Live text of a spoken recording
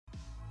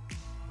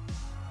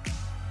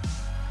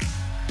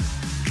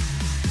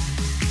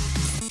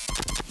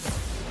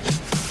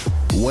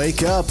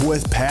Wake Up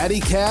with Patty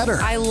Catter.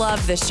 I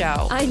love the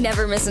show. I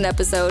never miss an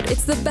episode.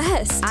 It's the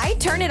best. I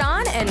turn it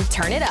on and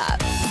turn it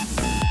up.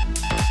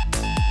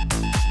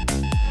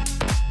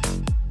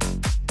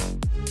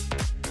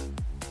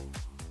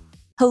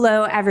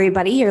 Hello,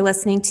 everybody. You're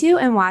listening to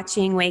and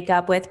watching Wake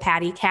Up with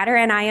Patty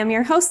Catter, and I am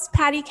your host,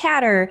 Patty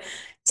Catter.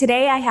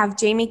 Today, I have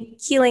Jamie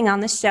Keeling on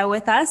the show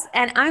with us,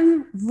 and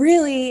I'm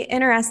really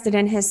interested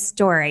in his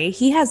story.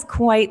 He has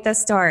quite the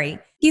story.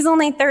 He's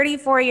only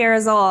 34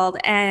 years old,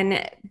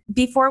 and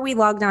before we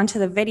logged onto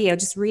the video,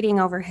 just reading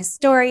over his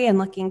story and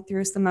looking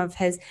through some of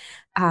his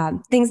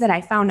things that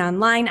I found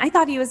online, I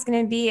thought he was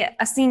going to be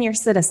a senior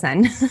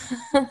citizen.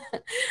 So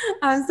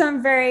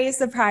I'm very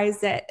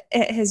surprised at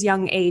his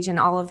young age and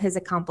all of his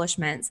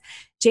accomplishments.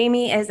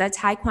 Jamie is a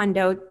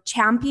Taekwondo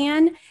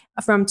champion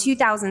from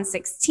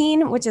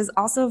 2016, which is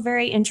also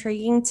very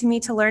intriguing to me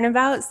to learn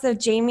about. So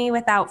Jamie,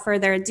 without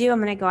further ado, I'm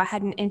going to go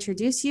ahead and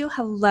introduce you.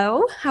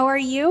 Hello, how are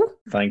you?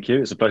 Thank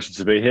you. It's a pleasure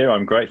to be here.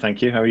 I'm great.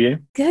 Thank you. How are you?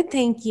 Good,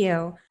 thank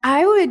you.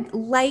 I would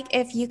like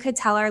if you could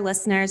tell our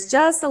listeners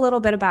just a little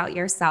bit about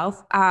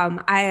yourself.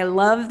 I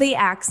love the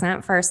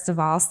accent, first of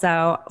all.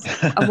 So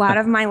a lot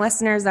of my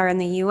listeners are in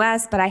the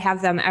US, but I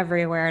have them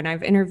everywhere, and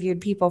I've interviewed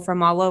people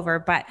from all over.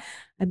 But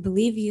I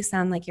believe you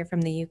sound like you're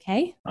from the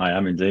UK. I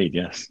am indeed,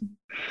 yes.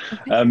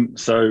 Okay.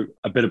 So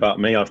a bit about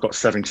me. I've got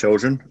 7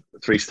 children,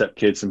 3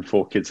 stepkids and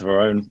 4 kids of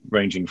our own,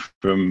 ranging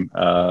from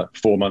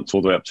 4 months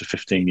all the way up to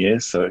 15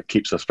 years. So it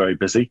keeps us very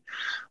busy.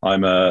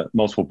 I'm a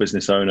multiple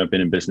business owner,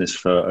 been in business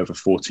for over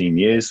 14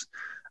 years.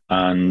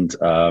 And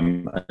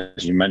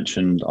as you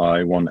mentioned,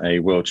 I won a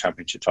world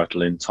championship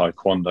title in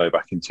Taekwondo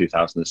back in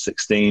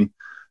 2016.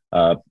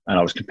 And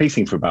I was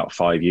competing for about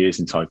 5 years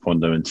in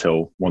Taekwondo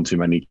until one too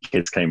many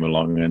kids came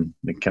along and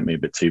it kept me a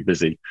bit too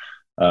busy.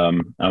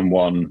 And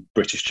won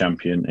British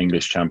champion,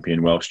 English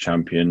champion, Welsh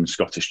champion,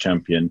 Scottish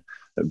champion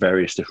at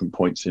various different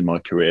points in my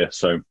career.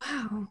 So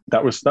Wow.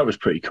 that was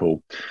pretty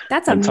cool.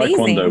 That's And amazing.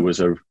 Taekwondo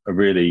was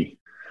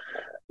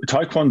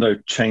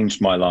Taekwondo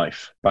changed my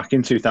life back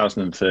in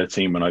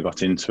 2013 when I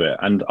got into it.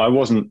 And I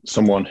wasn't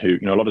someone who,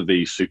 a lot of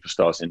these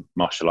superstars in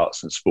martial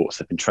arts and sports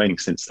have been training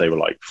since they were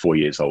like 4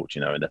 years old,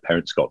 and their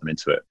parents got them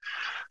into it.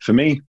 For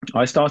me,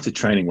 I started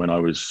training when I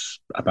was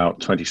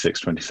about 26,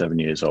 27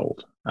 years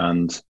old.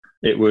 And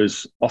it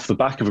was off the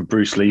back of a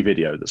Bruce Lee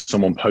video that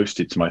someone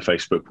posted to my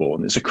Facebook wall.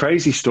 And it's a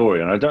crazy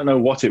story. And I don't know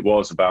what it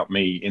was about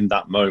me in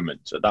that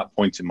moment, at that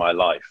point in my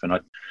life. And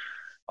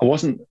I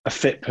wasn't a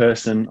fit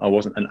person. I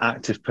wasn't an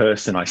active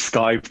person. I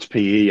skived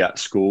PE at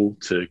school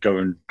to go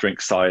and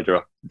drink cider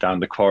up down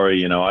the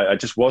quarry. I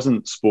just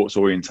wasn't sports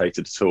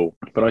orientated at all.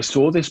 But I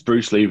saw this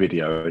Bruce Lee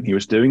video and he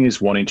was doing his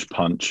 1-inch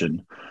punch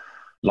and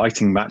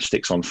lighting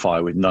matchsticks on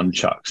fire with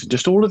nunchucks and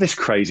just all of this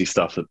crazy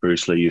stuff that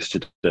Bruce Lee used to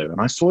do. And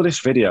I saw this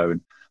video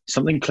and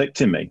something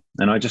clicked in me,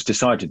 and I just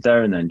decided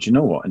there and then, do you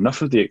know what?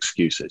 Enough of the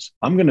excuses.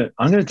 I'm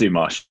gonna do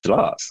martial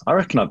arts. I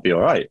reckon I'd be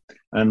all right.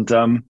 And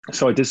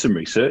so I did some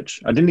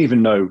research. I didn't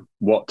even know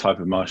what type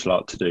of martial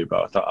art to do,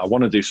 but I thought I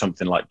want to do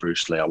something like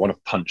Bruce Lee. I want to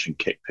punch and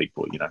kick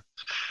people,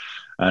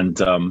 And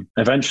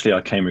eventually,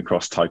 I came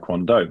across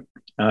Taekwondo.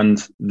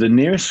 And the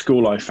nearest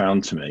school I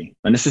found to me,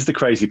 and this is the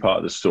crazy part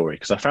of the story,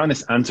 because I found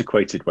this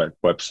antiquated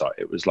website.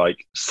 It was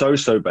like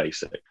so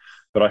basic.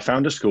 But I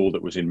found a school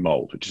that was in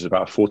Mold, which is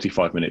about a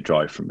 45-minute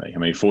drive from me. I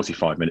mean,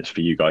 45 minutes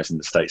for you guys in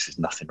the States is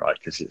nothing, right?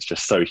 Because it's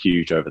just so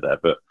huge over there.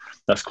 But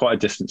that's quite a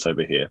distance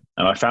over here.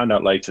 And I found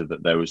out later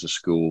that there was a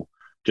school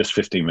just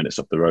 15 minutes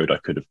up the road I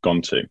could have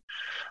gone to.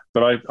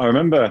 But I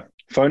remember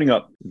phoning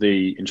up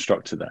the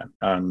instructor there,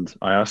 and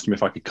I asked him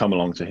if I could come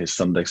along to his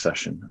Sunday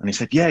session. And he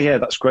said, yeah,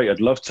 that's great. I'd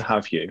love to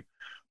have you.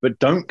 But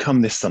don't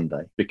come this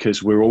Sunday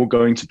because we're all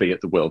going to be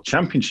at the World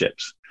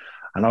Championships.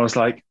 And I was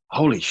like,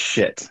 holy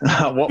shit,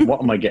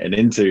 what am I getting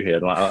into here?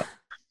 Like,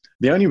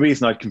 the only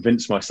reason I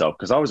convinced myself,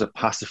 because I was a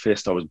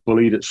pacifist, I was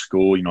bullied at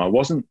school, I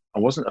wasn't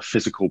a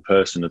physical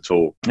person at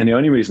all. And the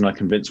only reason I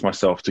convinced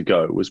myself to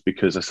go was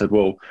because I said,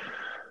 well,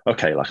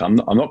 okay, like I'm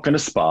not going to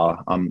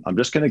spar. I'm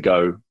just going to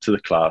go to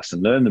the class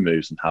and learn the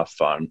moves and have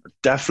fun.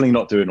 Definitely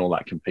not doing all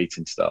that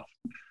competing stuff.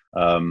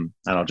 And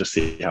I'll just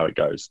see how it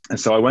goes. And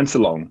so I went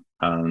along,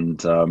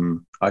 and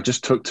I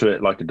just took to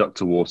it like a duck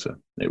to water.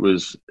 It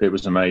was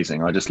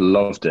amazing. I just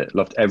loved it,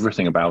 loved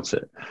everything about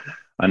it.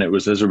 And it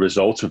was as a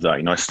result of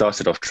that, I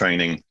started off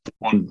training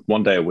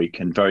one day a week,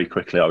 and very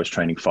quickly I was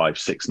training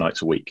 5-6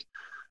 nights a week.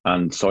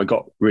 And so I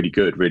got really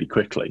good really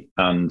quickly.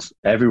 And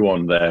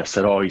everyone there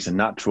said, oh, he's a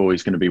natural.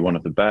 He's going to be one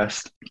of the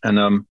best.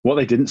 And what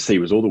they didn't see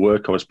was all the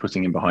work I was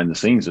putting in behind the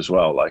scenes as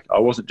well. Like, I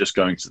wasn't just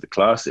going to the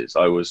classes.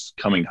 I was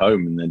coming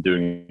home and then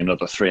doing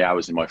another 3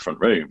 hours in my front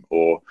room.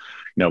 Or,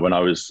 when I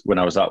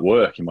was at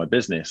work in my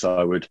business,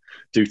 I would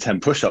do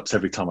 10 push-ups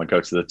every time I go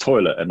to the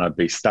toilet, and I'd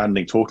be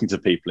standing talking to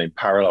people in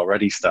parallel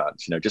ready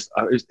stance.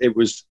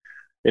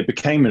 It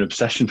became an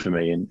obsession for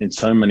me in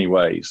so many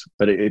ways,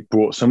 but it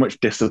brought so much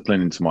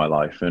discipline into my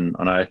life, and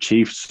I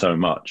achieved so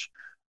much.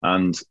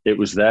 And it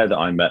was there that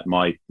I met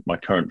my my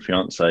current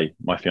fiance,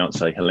 my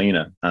fiance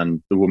Helena,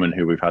 and the woman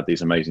who we've had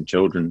these amazing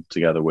children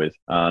together with.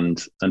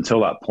 And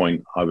until that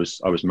point, I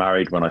was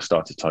married when I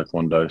started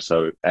Taekwondo.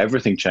 So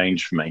everything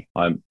changed for me.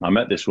 I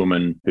met this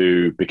woman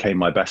who became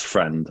my best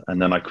friend.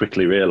 And then I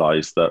quickly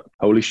realized that,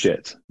 holy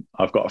shit,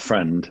 I've got a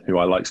friend who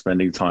I like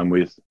spending time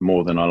with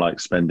more than I like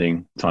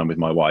spending time with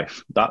my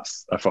wife.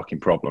 That's a fucking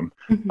problem.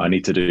 I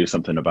need to do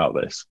something about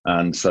this.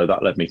 And so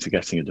that led me to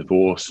getting a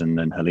divorce. And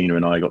then Helena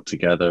and I got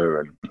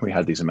together and we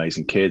had these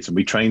amazing kids and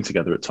we trained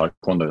together at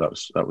Taekwondo.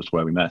 That was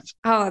where we met.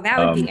 Oh, that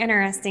would be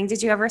interesting.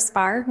 Did you ever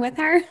spar with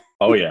her?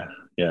 Oh, yeah.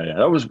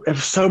 Yeah. It was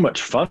so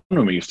much fun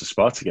when we used to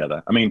spar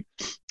together. I mean,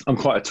 I'm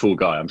quite a tall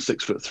guy. I'm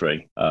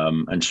 6'3",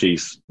 and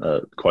she's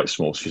quite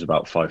small. She's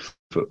about 5'4".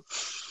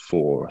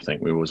 I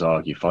think we always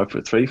argue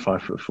 5'3",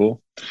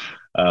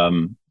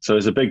 5'4". So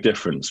there's a big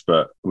difference,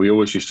 but we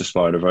always used to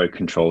spar in a very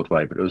controlled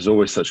way, but it was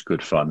always such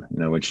good fun. You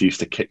know, when she used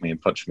to kick me and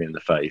punch me in the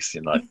face,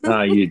 you're like,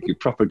 you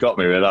proper got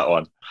me with that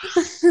one.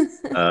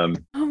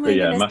 But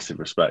yeah, massive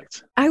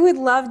respect. I would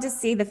love to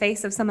see the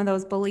face of some of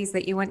those bullies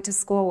that you went to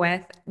school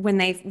with when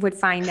they would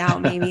find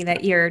out maybe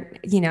that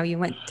you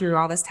went through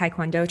all this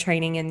Taekwondo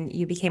training and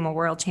you became a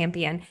world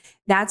champion.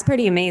 That's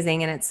pretty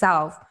amazing in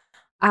itself.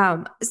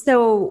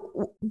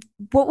 So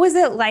what was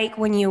it like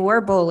when you were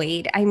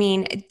bullied? I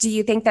mean, do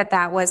you think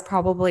that was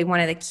probably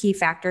one of the key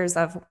factors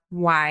of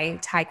why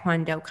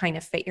Taekwondo kind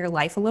of fit your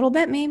life a little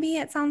bit, maybe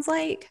it sounds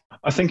like?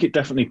 I think it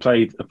definitely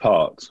played a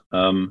part.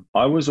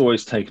 I was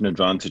always taken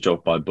advantage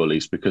of by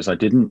bullies because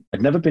I'd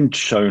never been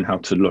shown how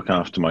to look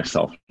after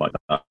myself like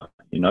that.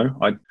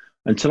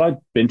 Until I'd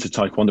been to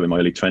Taekwondo in my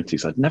early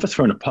 20s, I'd never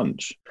thrown a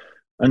punch.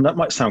 And that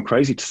might sound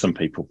crazy to some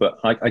people, but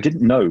I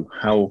didn't know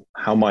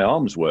how my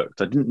arms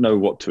worked. I didn't know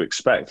what to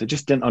expect. I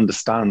just didn't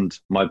understand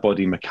my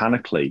body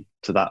mechanically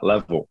to that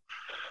level.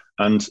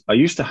 And I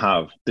used to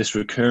have this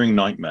recurring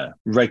nightmare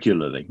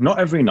regularly, not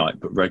every night,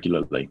 but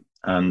regularly.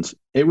 And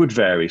it would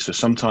vary. So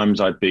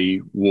sometimes I'd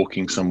be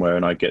walking somewhere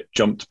and I'd get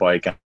jumped by a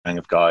gang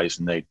of guys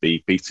and they'd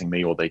be beating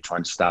me or they'd try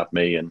and stab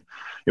me. And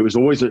it was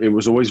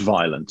always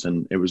violent,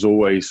 and it was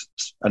always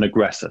an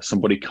aggressor,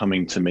 somebody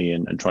coming to me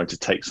and trying to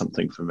take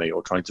something from me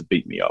or trying to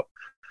beat me up.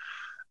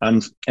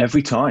 And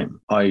every time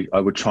I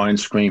would try and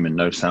scream and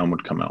no sound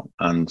would come out,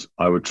 and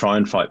I would try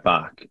and fight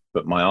back,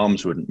 but my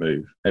arms wouldn't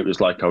move. It was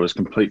like I was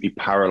completely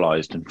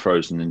paralyzed and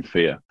frozen in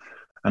fear.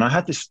 And I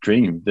had this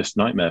dream, this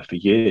nightmare for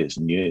years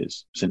and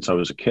years since I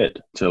was a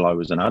kid till I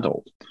was an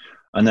adult.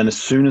 And then as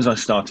soon as I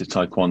started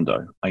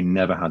Taekwondo, I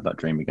never had that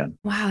dream again.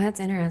 Wow,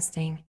 that's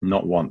interesting.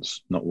 Not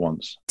once.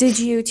 Did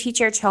you teach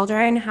your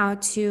children how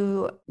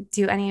to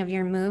do any of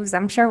your moves?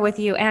 I'm sure with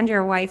you and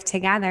your wife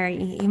together,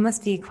 you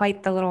must be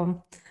quite the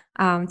little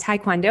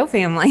Taekwondo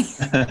family.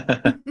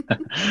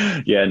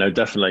 Yeah, no,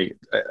 definitely.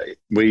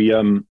 We,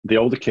 the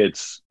older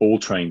kids all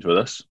trained with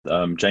us.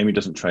 Jamie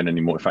doesn't train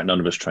anymore. In fact, none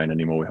of us train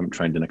anymore. We haven't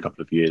trained in a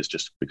couple of years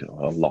just because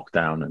of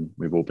lockdown and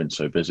we've all been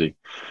so busy.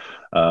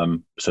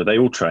 So they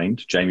all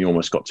trained. Jamie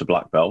almost got to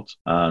black belt,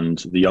 and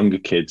the younger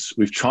kids,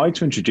 we've tried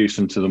to introduce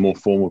them to the more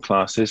formal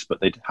classes, but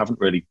they haven't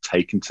really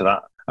taken to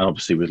that. And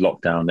obviously with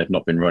lockdown, they've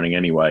not been running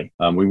anyway.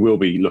 We will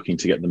be looking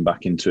to get them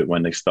back into it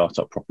when they start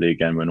up properly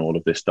again, when all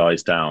of this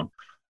dies down.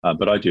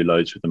 But I do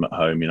loads with them at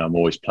home. I'm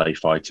always play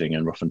fighting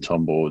and rough and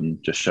tumble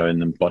and just showing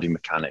them body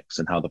mechanics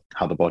and how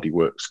the body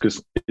works.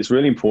 Because it's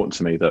really important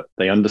to me that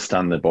they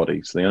understand their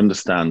bodies. They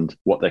understand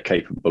what they're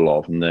capable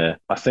of. And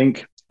I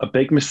think a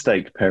big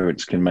mistake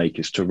parents can make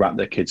is to wrap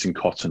their kids in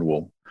cotton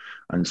wool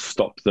and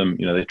stop them.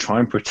 They try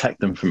and protect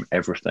them from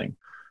everything.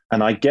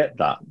 And I get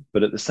that.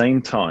 But at the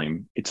same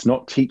time, it's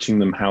not teaching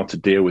them how to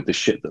deal with the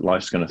shit that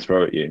life's going to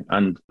throw at you.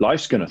 And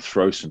life's going to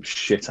throw some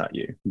shit at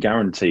you,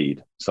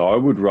 guaranteed. So I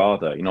would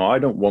rather, I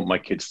don't want my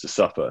kids to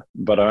suffer,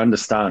 but I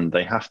understand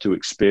they have to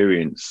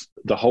experience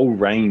the whole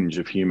range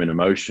of human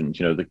emotions,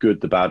 the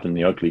good, the bad, and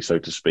the ugly, so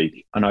to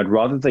speak. And I'd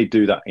rather they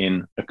do that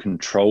in a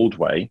controlled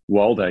way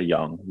while they're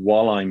young,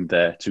 while I'm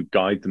there to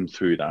guide them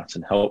through that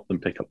and help them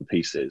pick up the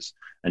pieces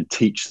and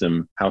teach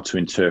them how to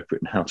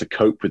interpret and how to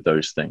cope with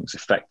those things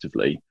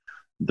effectively,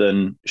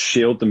 than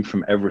shield them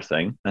from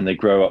everything and they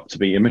grow up to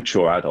be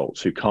immature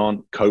adults who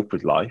can't cope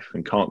with life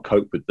and can't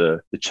cope with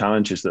the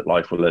challenges that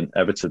life will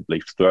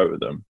inevitably throw at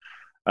them.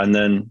 And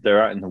then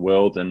they're out in the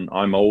world and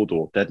I'm old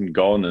or dead and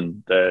gone,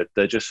 and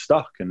they're just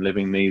stuck and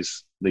living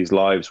these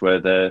lives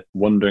where they're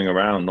wandering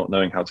around, not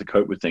knowing how to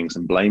cope with things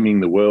and blaming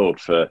the world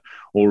for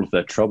all of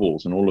their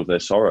troubles and all of their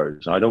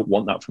sorrows. I don't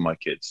want that for my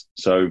kids.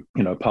 So,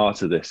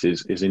 part of this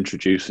is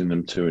introducing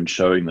them to and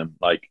showing them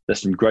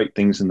there's some great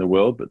things in the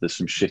world, but there's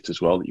some shit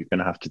as well that you're going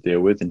to have to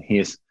deal with. And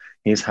here's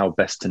how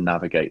best to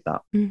navigate that.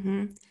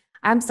 Mm-hmm.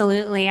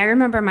 Absolutely. I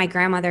remember my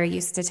grandmother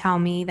used to tell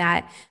me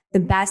that the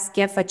best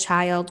gift a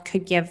child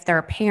could give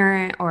their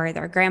parent or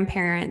their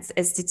grandparents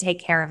is to take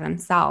care of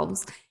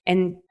themselves.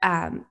 And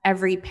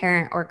every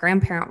parent or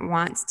grandparent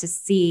wants to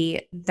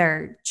see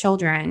their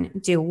children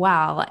do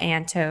well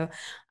and to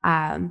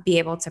be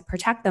able to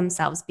protect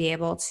themselves, be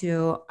able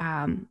to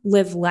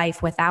live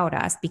life without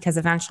us, because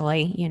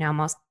eventually,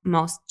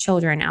 most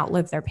children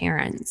outlive their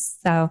parents.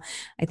 So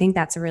I think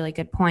that's a really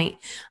good point.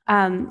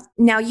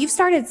 Now, you've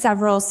started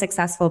several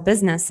successful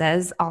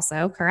businesses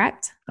also,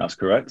 correct? That's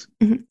correct.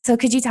 Mm-hmm. So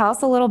could you tell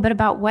us a little bit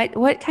about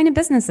what kind of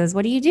businesses?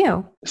 What do you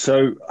do?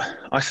 So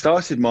I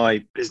started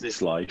my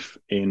business life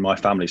in my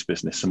family's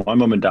business. So my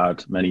mum and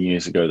dad, many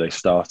years ago, they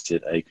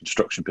started a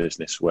construction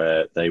business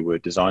where they were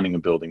designing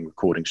and building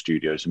recording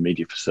studios and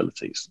media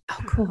facilities. Oh,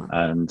 cool.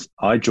 And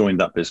I joined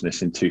that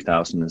business in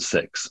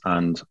 2006.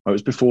 And I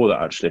was before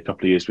that, actually, a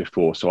couple of years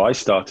before. So I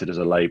started as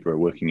a labourer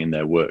working in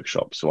their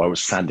workshop. So I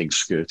was sanding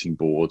skirting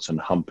boards and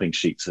humping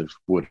sheets of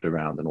wood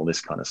around and all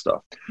this kind of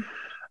stuff.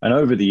 And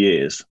over the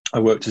years, I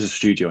worked as a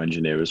studio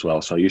engineer as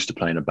well. So I used to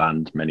play in a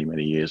band many,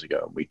 many years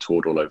ago. We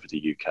toured all over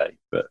the UK,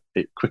 but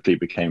it quickly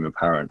became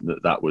apparent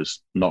that that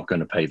was not going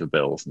to pay the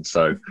bills. And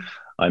so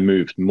I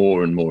moved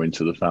more and more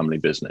into the family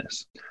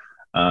business.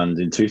 And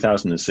in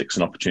 2006,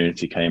 an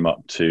opportunity came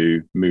up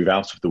to move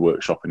out of the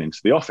workshop and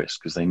into the office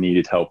because they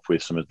needed help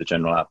with some of the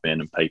general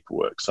admin and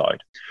paperwork side.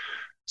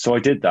 So I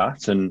did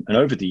that, and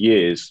over the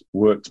years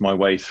worked my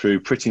way through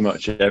pretty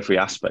much every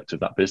aspect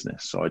of that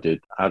business. So I did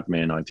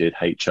admin, I did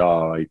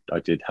HR, I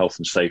did health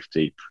and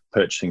safety,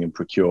 purchasing and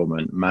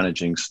procurement,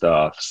 managing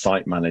staff,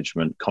 site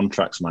management,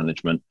 contracts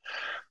management,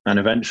 and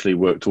eventually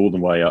worked all the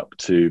way up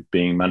to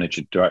being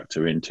manager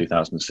director in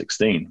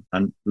 2016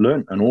 and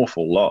learned an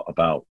awful lot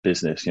about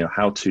business,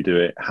 how to do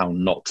it, how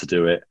not to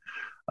do it.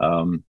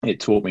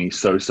 It taught me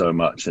so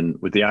much. And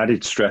with the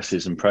added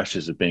stresses and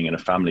pressures of being in a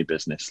family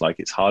business, like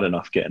it's hard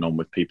enough getting on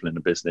with people in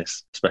a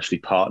business, especially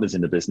partners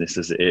in the business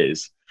as it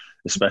is,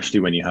 especially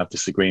when you have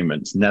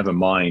disagreements, never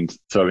mind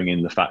throwing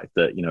in the fact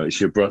that,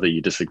 it's your brother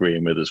you're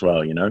disagreeing with as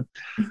well,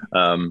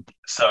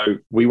 So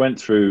we went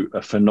through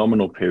a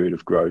phenomenal period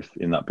of growth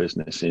in that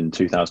business in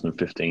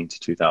 2015 to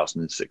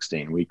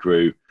 2016. We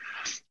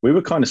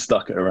were kind of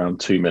stuck at around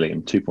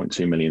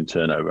 2.2 million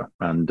turnover.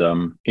 And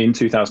in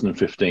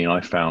 2015,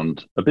 I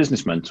found a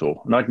business mentor.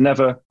 And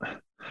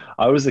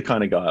I was the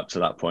kind of guy up to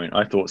that point.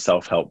 I thought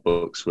self-help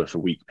books were for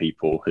weak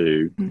people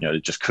who,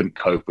 just couldn't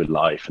cope with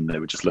life and they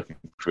were just looking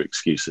for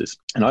excuses.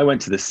 And I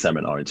went to this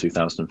seminar in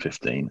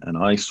 2015 and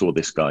I saw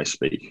this guy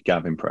speak,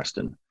 Gavin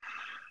Preston.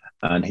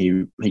 And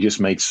he just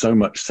made so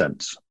much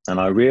sense. And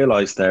I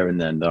realized there and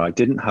then that I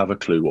didn't have a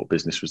clue what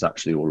business was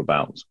actually all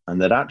about.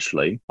 And that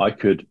actually I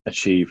could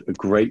achieve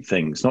great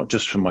things, not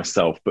just for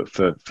myself, but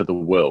for the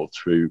world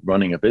through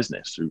running a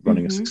business, through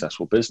running a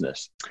successful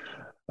business.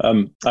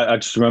 I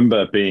just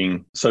remember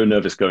being so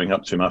nervous going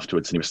up to him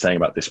afterwards, and he was saying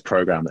about this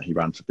program that he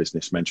ran for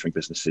business, mentoring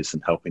businesses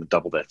and helping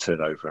double their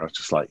turnover. And I was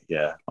just like,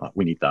 yeah,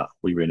 we need that.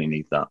 We really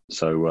need that.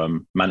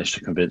 So managed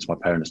to convince my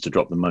parents to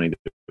drop the money that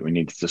we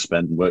needed to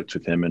spend and worked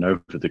with him. And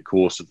over the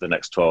course of the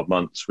next 12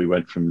 months, we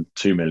went from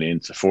 2 million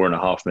to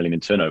 4.5 million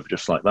in turnover,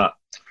 just like that.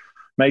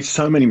 Made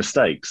so many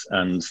mistakes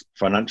and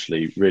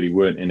financially really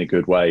weren't in a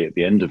good way at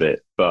the end of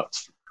it. But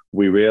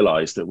we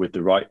realized that with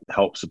the right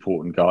help,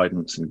 support and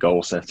guidance and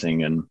goal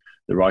setting and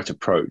the right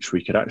approach,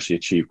 we could actually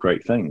achieve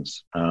great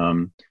things.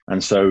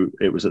 And so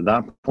it was at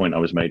that point I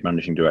was made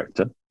managing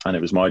director. And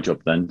it was my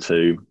job then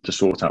to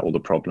sort out all the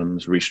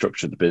problems,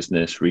 restructure the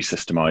business,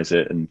 resystemize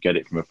it, and get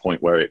it from a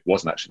point where it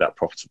wasn't actually that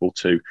profitable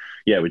to,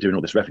 we're doing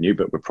all this revenue,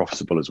 but we're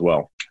profitable as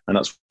well. And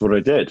that's what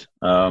I did.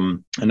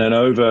 And then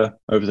over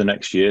the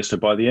next year, so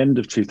by the end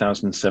of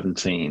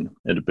 2017,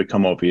 it had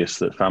become obvious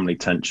that family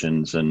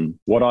tensions and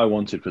what I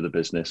wanted for the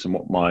business and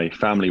what my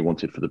family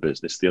wanted for the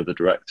business, the other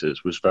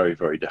directors, was very,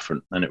 very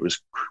different. And it was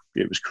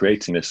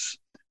creating this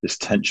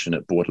tension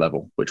at board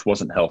level, which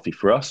wasn't healthy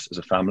for us as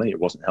a family. It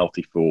wasn't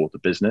healthy for the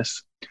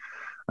business.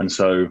 And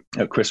so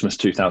at Christmas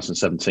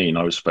 2017,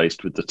 I was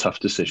faced with the tough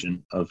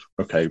decision of,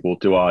 okay, well,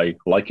 do I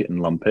like it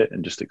and lump it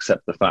and just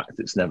accept the fact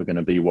it's never going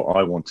to be what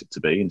I want it to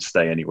be and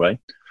stay anyway?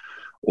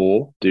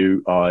 Or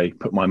do I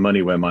put my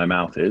money where my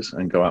mouth is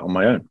and go out on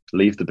my own,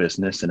 leave the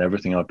business and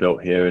everything I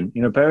built here? And,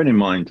 bearing in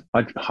mind,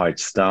 I'd hired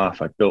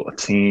staff, I'd built a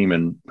team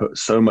and put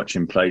so much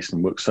in place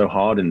and worked so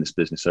hard in this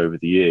business over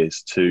the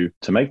years to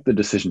make the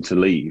decision to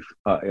leave.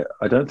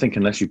 I don't think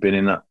unless you've been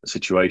in that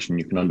situation,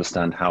 you can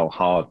understand how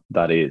hard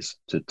that is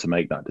to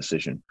make that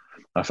decision.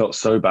 I felt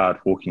so bad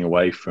walking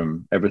away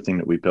from everything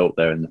that we built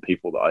there and the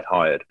people that I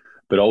hired.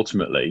 But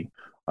ultimately,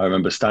 I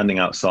remember standing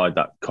outside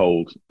that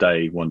cold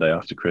day one day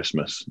after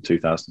Christmas in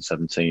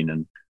 2017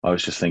 and I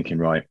was just thinking,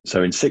 right,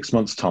 so in 6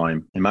 months'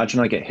 time, imagine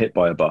I get hit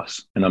by a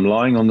bus and I'm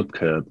lying on the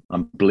curb,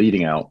 I'm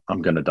bleeding out,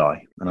 I'm going to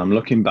die. And I'm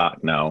looking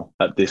back now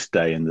at this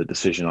day and the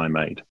decision I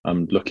made.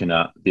 I'm looking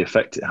at the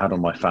effect it had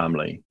on my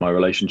family, my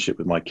relationship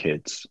with my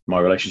kids, my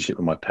relationship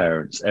with my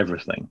parents,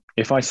 everything.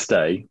 If I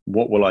stay,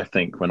 what will I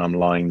think when I'm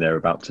lying there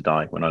about to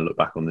die, when I look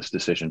back on this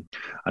decision?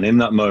 And in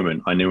that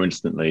moment, I knew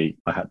instantly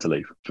I had to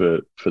leave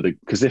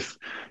because if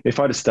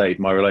I'd have stayed,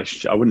 my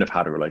relationship, I wouldn't have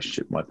had a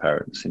relationship with my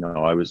parents. You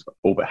know, I was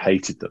all but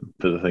hated them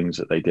for the things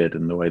that they did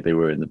and the way they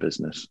were in the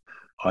business.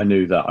 I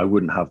knew that I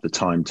wouldn't have the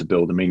time to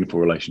build a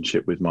meaningful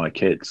relationship with my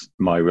kids.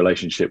 My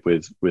relationship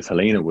with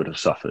Helena would have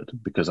suffered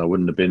because I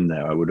wouldn't have been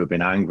there. I would have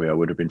been angry. I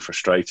would have been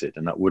frustrated,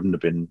 and I wouldn't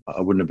have been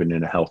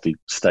in a healthy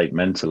state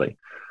mentally.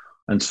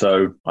 And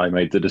so I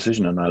made the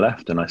decision and I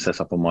left and I set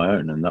up on my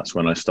own. And that's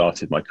when I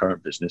started my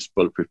current business,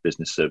 Bulletproof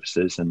Business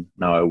Services. And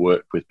now I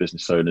work with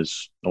business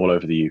owners all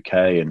over the UK,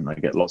 and I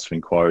get lots of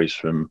inquiries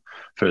from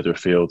further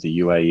afield, the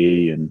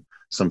UAE and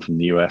some from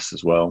the US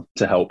as well,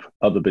 to help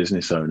other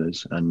business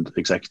owners and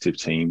executive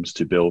teams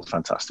to build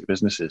fantastic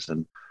businesses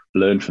and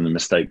learn from the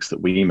mistakes that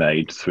we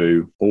made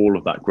through all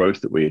of that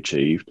growth that we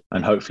achieved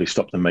and hopefully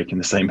stop them making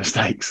the same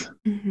mistakes.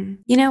 Mm-hmm.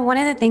 You know, one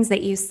of the things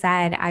that you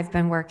said I've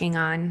been working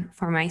on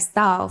for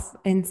myself.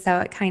 And so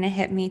it kind of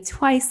hit me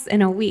twice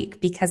in a week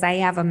because I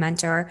have a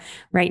mentor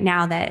right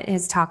now that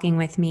is talking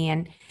with me.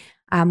 And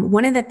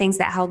one of the things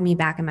that held me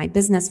back in my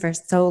business for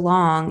so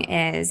long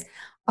is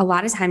a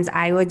lot of times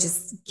I would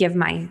just give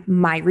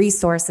my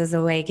resources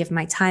away, give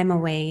my time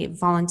away,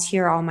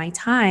 volunteer all my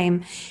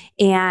time.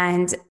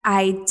 And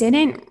I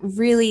didn't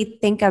really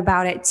think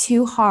about it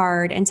too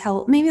hard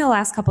until maybe the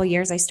last couple of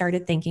years I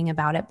started thinking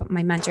about it. But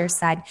my mentor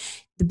said,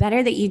 the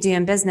better that you do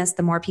in business,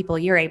 the more people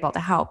you're able to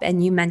help.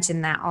 And you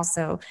mentioned that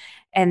also.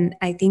 And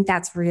I think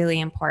that's really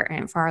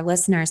important for our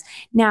listeners.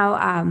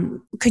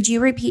 Now, could you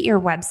repeat your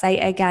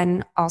website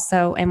again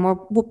also? And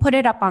we'll put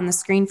it up on the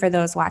screen for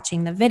those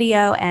watching the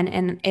video,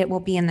 and it will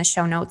be in the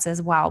show notes as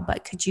well.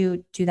 But could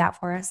you do that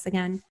for us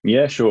again?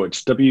 Yeah, sure.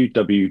 It's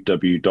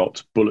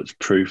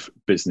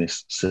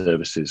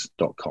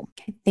www.bulletproofbusinessservices.com.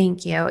 Okay,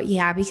 thank you.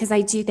 Yeah, because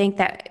I do think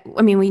that,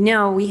 we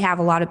know we have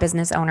a lot of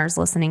business owners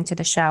listening to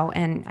the show,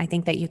 and I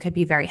think that you could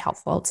be very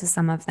helpful to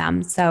some of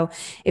them. So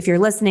if you're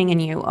listening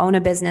and you own a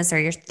business or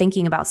you're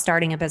thinking about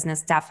starting a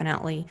business,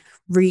 definitely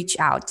reach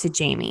out to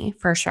Jamie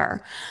for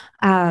sure.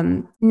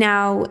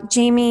 Now,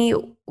 Jamie,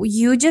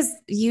 you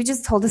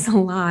just told us a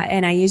lot,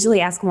 and I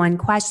usually ask one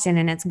question,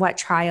 and it's what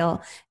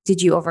trial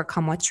did you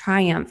overcome with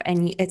triumph?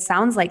 And it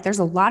sounds like there's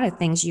a lot of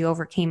things you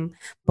overcame: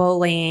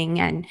 bullying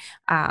and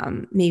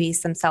maybe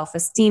some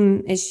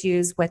self-esteem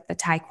issues with the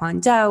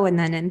Taekwondo, and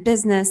then in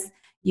business,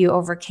 you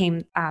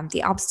overcame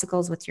the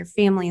obstacles with your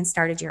family and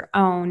started your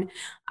own.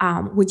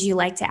 Would you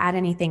like to add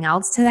anything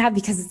else to that?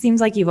 Because it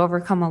seems like you've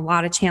overcome a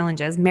lot of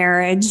challenges: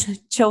 marriage,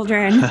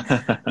 children.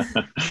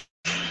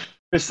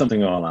 There's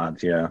something I'll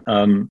add, yeah.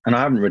 And I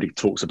haven't really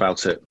talked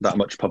about it that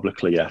much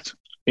publicly yet.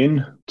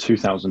 In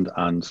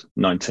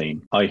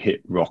 2019, I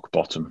hit rock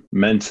bottom.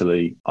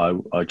 Mentally,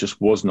 I just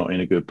was not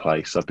in a good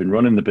place. I've been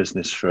running the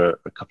business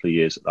for a couple of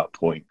years at that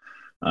point,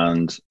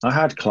 and I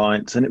had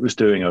clients and it was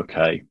doing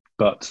okay.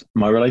 But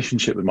my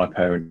relationship with my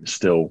parents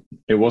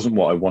it wasn't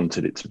what I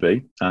wanted it to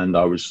be. And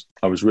I was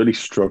really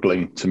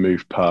struggling to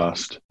move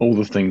past all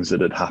the things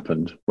that had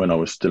happened when I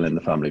was still in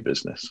the family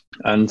business.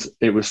 And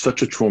it was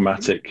such a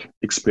traumatic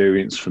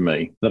experience for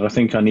me that I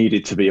think I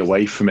needed to be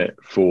away from it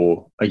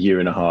for a year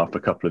and a half, a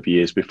couple of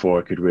years before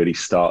I could really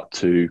start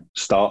to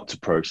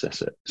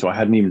process it. So I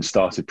hadn't even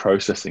started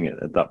processing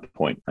it at that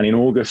point. And in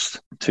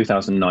August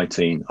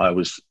 2019, I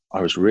was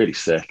really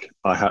sick.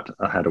 I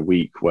had a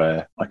week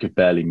where I could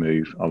barely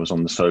move. I was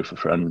on the sofa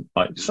and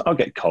I'll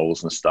get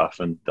colds and stuff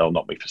and they'll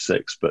knock me for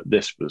six, but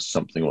this was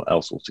something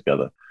else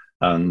altogether.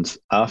 And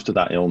after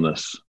that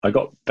illness, I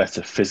got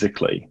better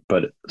physically,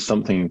 but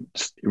something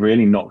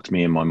really knocked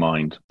me in my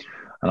mind.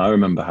 And I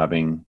remember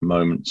having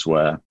moments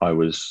where I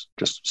was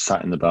just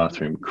sat in the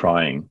bathroom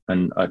crying,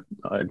 and I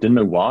didn't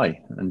know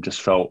why, and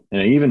just felt,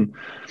 even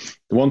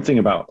the one thing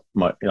about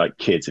my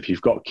kids, if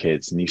you've got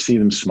kids and you see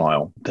them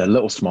smile, their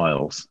little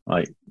smiles,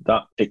 like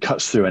that, it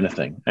cuts through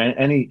anything.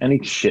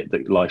 Any shit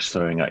that life's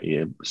throwing at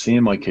you,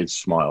 seeing my kids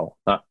smile,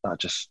 that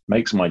just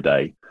makes my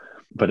day.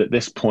 But at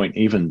this point,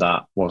 even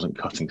that wasn't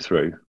cutting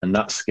through, and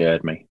that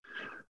scared me.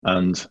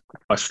 And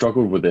I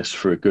struggled with this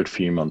for a good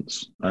few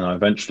months. And I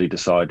eventually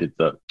decided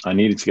that I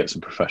needed to get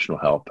some professional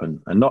help and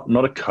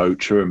not a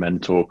coach or a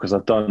mentor, because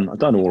I've done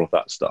all of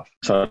that stuff.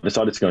 So I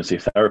decided to go and see a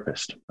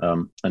therapist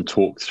and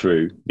talk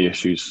through the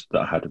issues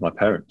that I had with my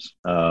parents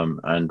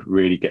and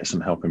really get some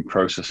help in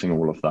processing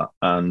all of that.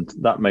 And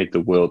that made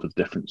the world of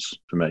difference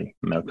for me.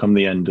 Come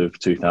the end of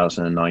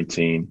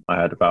 2019,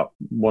 I had about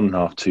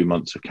 1.5, 2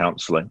 months of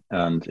counseling,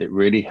 and it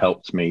really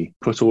helped me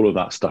put all of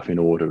that stuff in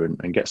order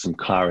and get some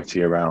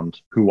clarity around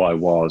who I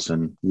was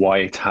and why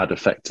it had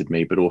affected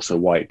me, but also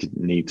why it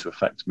didn't need to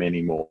affect me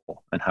anymore,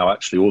 and how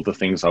actually all the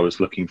things I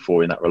was looking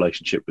for in that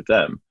relationship with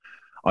them,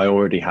 I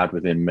already had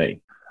within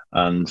me.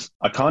 And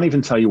I can't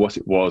even tell you what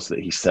it was that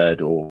he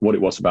said or what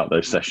it was about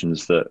those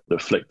sessions that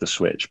flicked the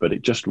switch, but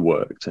it just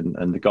worked.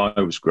 And the guy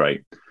was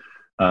great.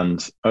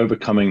 And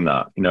overcoming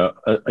that,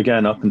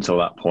 again, up until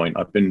that point,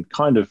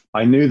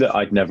 I knew that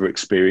I'd never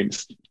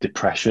experienced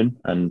depression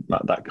and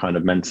that kind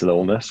of mental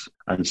illness.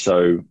 And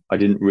so I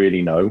didn't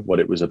really know what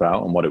it was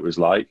about and what it was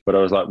like. But I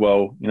was like,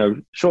 well,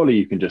 surely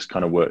you can just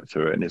kind of work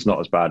through it and it's not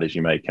as bad as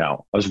you make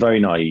out. I was very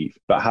naive.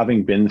 But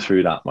having been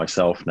through that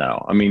myself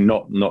now, I mean,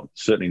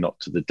 certainly not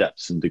to the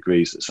depths and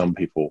degrees that some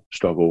people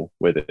struggle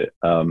with it.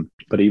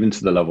 But even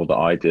to the level that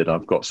I did,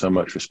 I've got so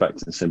much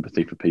respect and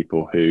sympathy for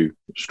people who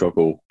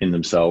struggle in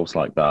themselves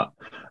like that.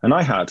 And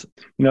I had,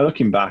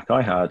 looking back,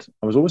 I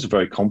was always a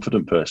very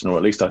confident person, or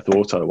at least I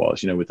thought I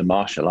was, with the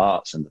martial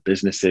arts and the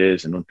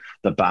businesses and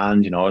the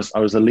band, I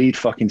was a lead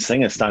fucking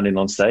singer standing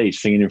on stage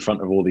singing in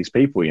front of all these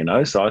people,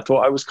 so I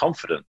thought I was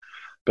confident.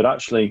 But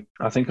actually,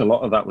 I think a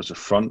lot of that was a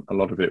front. A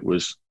lot of it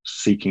was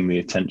seeking the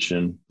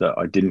attention that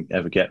I didn't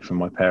ever get from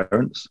my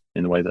parents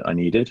in the way that I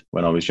needed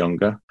when I was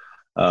younger.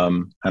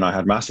 And I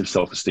had massive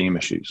self-esteem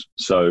issues.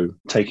 So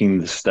taking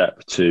the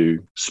step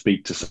to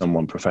speak to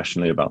someone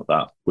professionally about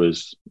that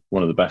was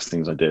one of the best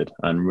things I did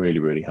and really,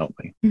 really helped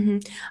me. Mm-hmm.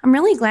 I'm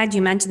really glad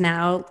you mentioned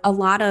that. A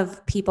lot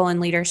of people in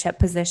leadership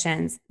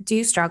positions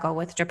do struggle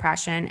with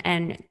depression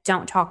and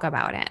don't talk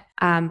about it.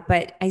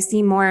 But I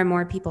see more and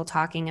more people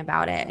talking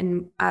about it.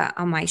 And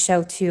on my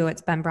show too,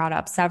 it's been brought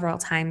up several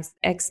times,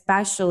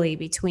 especially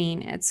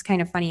it's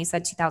kind of funny you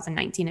said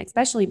 2019,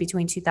 especially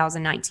between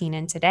 2019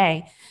 and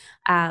today.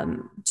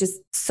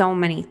 Just so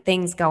many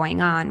things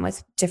going on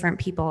with different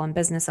people and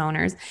business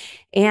owners,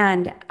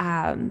 and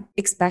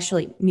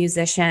especially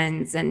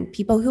musicians and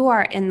people who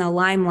are in the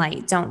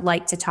limelight don't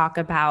like to talk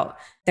about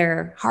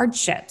their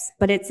hardships,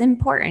 but it's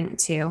important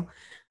to.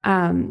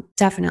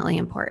 Definitely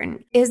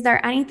important. Is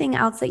there anything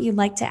else that you'd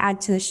like to add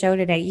to the show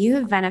today? You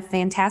have been a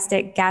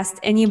fantastic guest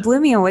and you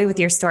blew me away with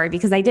your story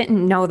because I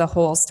didn't know the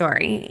whole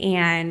story,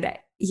 and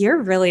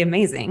you're really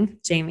amazing,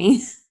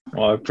 Jamie.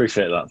 Well, I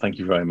appreciate that. Thank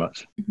you very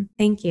much.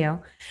 Thank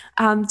you.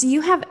 Do you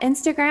have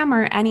Instagram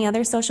or any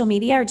other social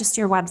media, or just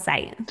your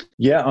website?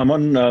 Yeah, I'm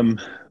on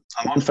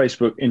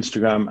Facebook,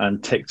 Instagram,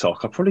 and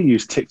TikTok. I probably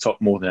use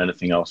TikTok more than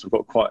anything else. I've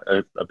got quite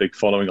a big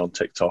following on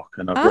TikTok,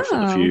 and I've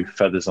ruffled a few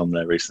feathers on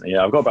there recently.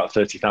 Yeah, I've got about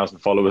 30,000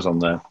 followers on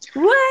there.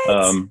 What?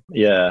 So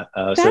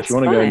if you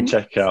want to go and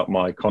check out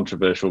my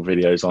controversial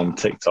videos on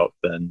TikTok,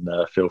 then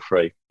feel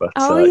free. But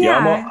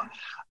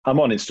I'm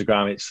on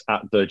Instagram. It's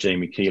at the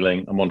Jamie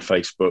Keeling. I'm on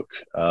Facebook,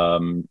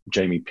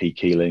 Jamie P.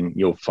 Keeling.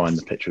 You'll find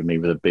the picture of me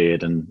with a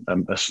beard and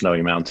a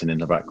snowy mountain in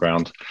the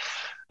background.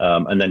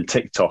 And then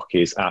TikTok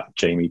is at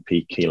Jamie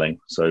P. Keeling.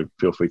 So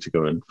feel free to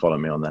go and follow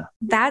me on there.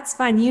 That's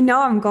fun.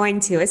 I'm going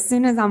to. As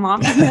soon as I'm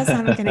off of this,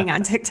 I'm getting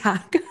on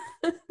TikTok.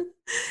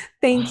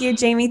 Thank you,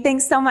 Jamie.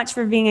 Thanks so much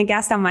for being a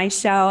guest on my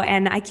show.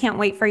 And I can't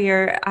wait for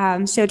your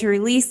show to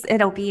release.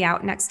 It'll be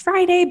out next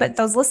Friday, but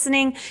those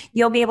listening,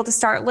 you'll be able to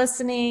start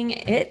listening.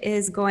 It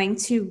is going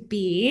to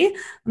be,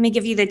 let me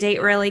give you the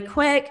date really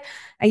quick.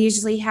 I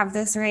usually have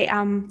this right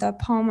the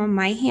palm of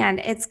my hand.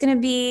 It's going to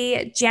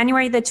be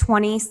January the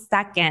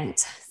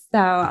 22nd. So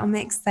I'm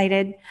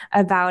excited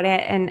about it.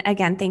 And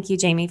again, thank you,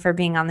 Jamie, for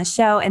being on the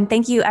show. And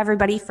thank you,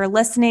 everybody, for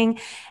listening.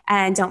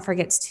 And don't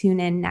forget to tune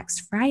in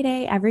next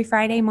Friday, every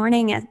Friday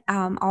morning.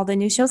 All the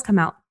new shows come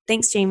out.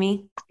 Thanks,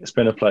 Jamie. It's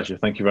been a pleasure.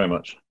 Thank you very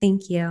much.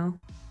 Thank you.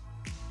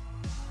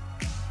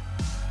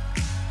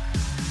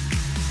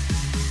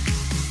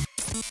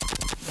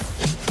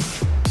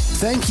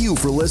 Thank you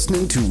for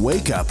listening to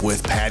Wake Up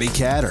with Patty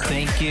Catter.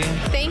 Thank you.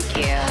 Thank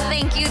you.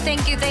 Thank you,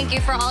 thank you, thank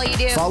you for all you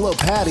do. Follow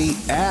Patty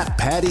at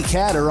Patty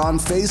Catter on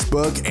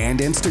Facebook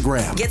and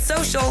Instagram. Get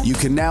social. You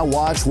can now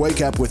watch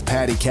Wake Up with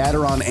Patty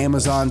Catter on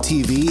Amazon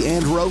TV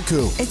and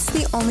Roku. It's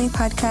the only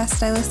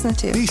podcast I listen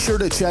to. Be sure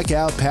to check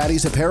out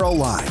Patty's apparel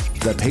line,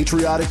 The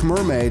Patriotic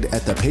Mermaid,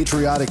 at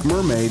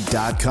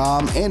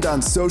thepatrioticmermaid.com and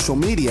on social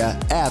media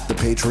at The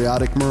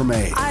Patriotic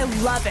Mermaid. I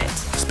love it.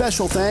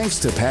 Special thanks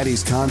to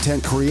Patty's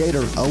content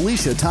creator,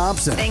 Alicia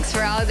Thompson. Thanks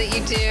for all that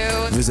you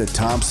do. Visit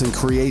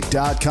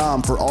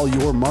ThompsonCreate.com for all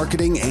your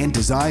marketing and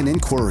design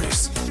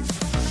inquiries.